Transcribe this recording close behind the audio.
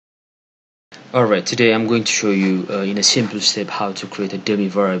Alright, today I'm going to show you in a simple step how to create a dummy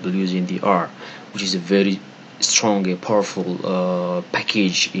variable using the R, which is a very strong and powerful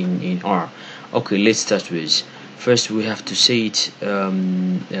package in R. Okay, let's start with. First, we have to set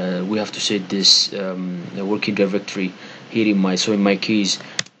this working directory here in my case.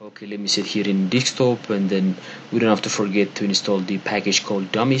 Okay, let me set here in desktop, and then we don't have to forget to install the package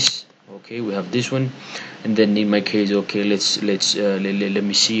called dummies. Okay, we have this one, and then in my case, okay, let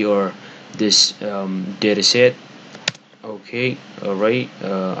me see or this data set. Okay, all right,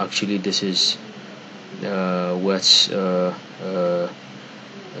 actually this is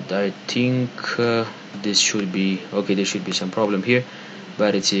I think this should be okay. There should be some problem here,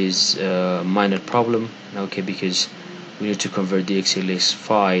 but it is a minor problem. Okay, because we need to convert the XLS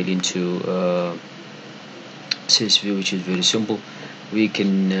file into CSV, which is very simple. We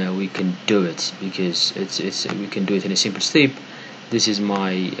can do it because we can do it in a simple step. This is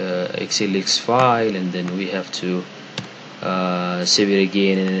my XLX file, and then we have to save it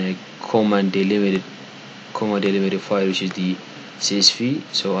again in a command delimited file, which is the CSV.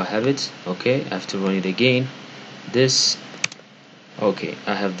 So I have it. Okay, I have to run it again. This. Okay,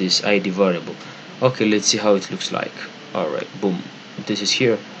 I have this ID variable. Okay, let's see how it looks like. Alright, boom, this is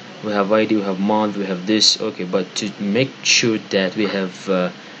here. We have ID, we have month, we have this. Okay, but to make sure that we have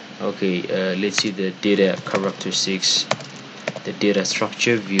let's see the data characteristics, the data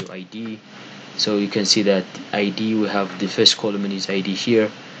structure, view ID. So you can see that ID, we have the first column is ID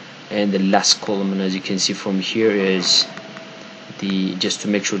here, and the last column, as you can see from here, is the, just to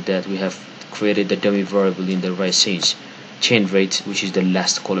make sure that we have created the dummy variable in the right sense, change rate, which is the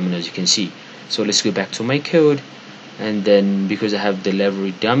last column, as you can see. So let's go back to my code, and then because I have the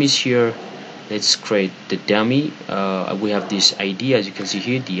library dummies here, let's create the dummy. We have this ID, as you can see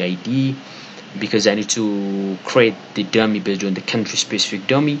here, the ID, because I need to create the dummy based on the country specific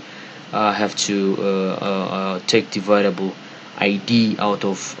dummy. I have to take the variable ID out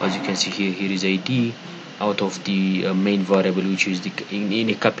of, as you can see here is ID, out of the main variable, which is the in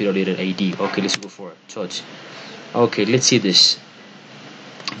a capital letter ID. Okay, let's go for it. Okay, let's see this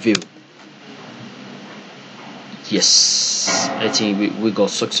view. Yes, I think we got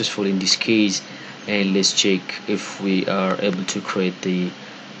successful in this case, and let's check if we are able to create the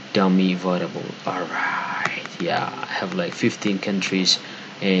dummy variable. Alright, yeah, I have like 15 countries,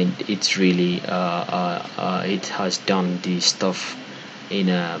 and it's really it has done the stuff in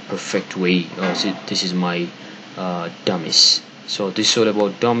a perfect way. So this is my dummies. So this is all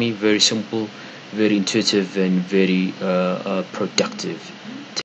about dummy, very simple, very intuitive, and very productive.